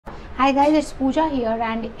Hi guys, it's Pooja here,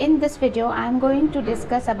 and in this video I am going to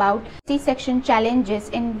discuss about C-section challenges,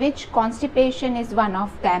 in which constipation is one of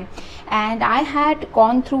them. And I had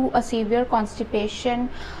gone through a severe constipation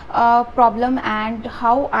problem, and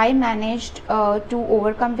how I managed to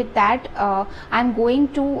overcome with that. I'm going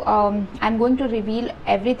to reveal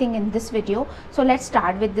everything in this video. So let's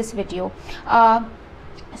start with this video.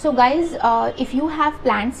 So guys, if you have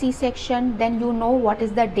planned C-section, then you know what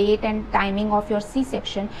is the date and timing of your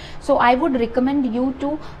C-section. So I would recommend you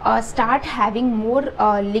to start having more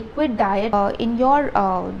liquid diet in your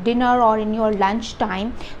dinner or in your lunch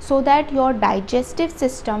time, so that your digestive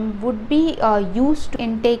system would be used to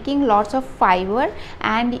intaking lots of fiber,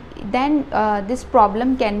 and then this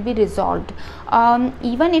problem can be resolved.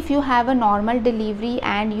 Even if you have a normal delivery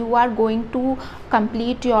and you are going to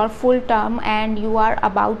complete your full term and you are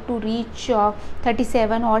about to reach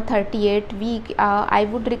 37 or 38 week, I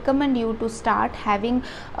would recommend you to start having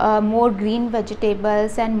more green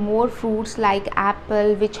vegetables and more fruits like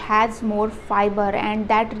apple, which has more fiber, and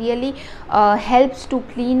that really helps to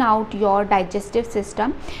clean out your digestive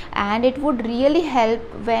system. And it would really help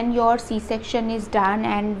when your C-section is done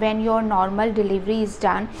and when your normal delivery is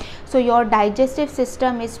done. So your digestive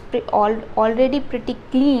system is already pretty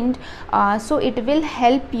cleaned, so it will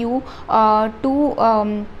help you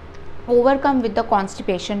to overcome with the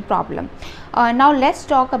constipation problem. Now let's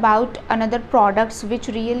talk about another products which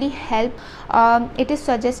really help. It is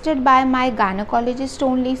suggested by my gynecologist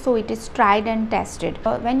only, so it is tried and tested.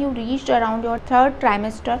 When you reached around your third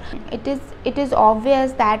trimester, it is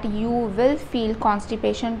obvious that you will feel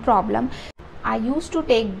constipation problem. I used to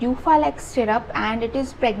take Bufalex syrup, and it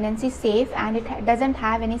is pregnancy safe and it doesn't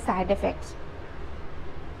have any side effects.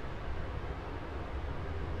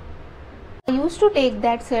 I used to take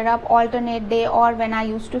that syrup alternate day, or when I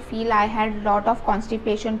used to feel I had lot of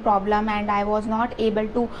constipation problem and I was not able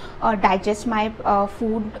to digest my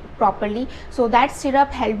food properly. So that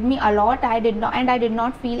syrup helped me a lot. I did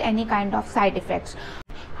not feel any kind of side effects.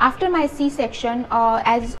 After my C-section,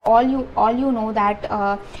 as all you know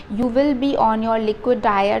that you will be on your liquid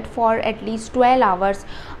diet for at least 12 hours,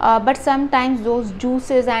 but sometimes those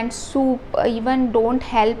juices and soup even don't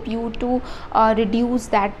help you to reduce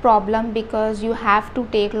that problem, because you have to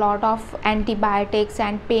take lot of antibiotics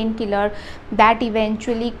and painkiller that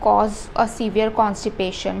eventually cause a severe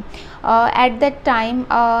constipation. At that time,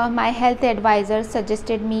 my health advisor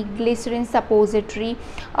suggested me glycerin suppository,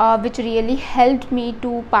 which really helped me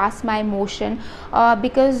to pass my motion,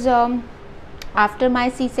 because after my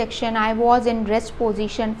C-section I was in rest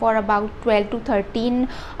position for about 12 to 13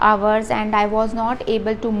 hours and I was not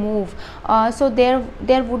able to move. So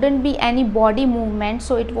there wouldn't be any body movement,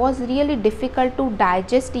 so it was really difficult to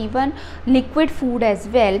digest even liquid food as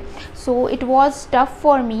well. So it was tough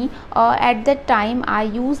for me. At that time I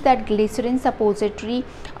used that glycerin suppository.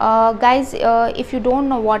 Guys, if you don't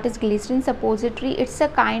know what is glycerin suppository, it's a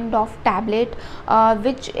kind of tablet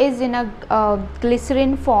which is in a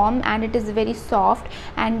glycerin form, and it is very soft,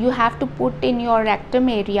 and you have to put in your rectum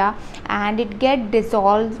area, and it get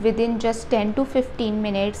dissolved within just 10 to 15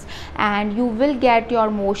 minutes, and you will get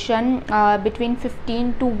your motion between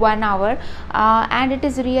 15 to 1 hour, and it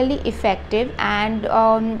is really effective, and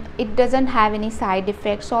it doesn't have any side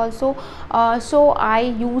effects also. So I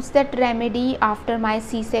used that remedy after my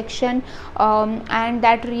C-section, and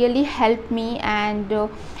that really helped me, and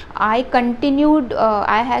I continued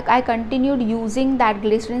using that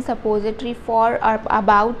glycerin suppository for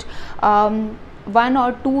about 1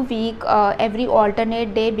 or 2 weeks every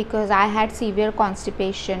alternate day, because I had severe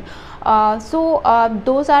constipation. So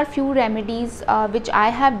those are few remedies which I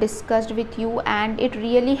have discussed with you, and it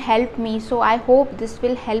really helped me. So I hope this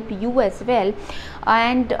will help you as well,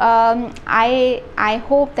 and I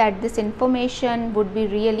hope that this information would be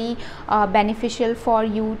really beneficial for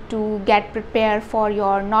you to get prepared for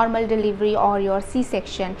your normal delivery or your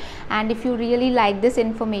C-section. And if you really like this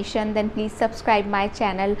information, then please subscribe my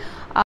channel.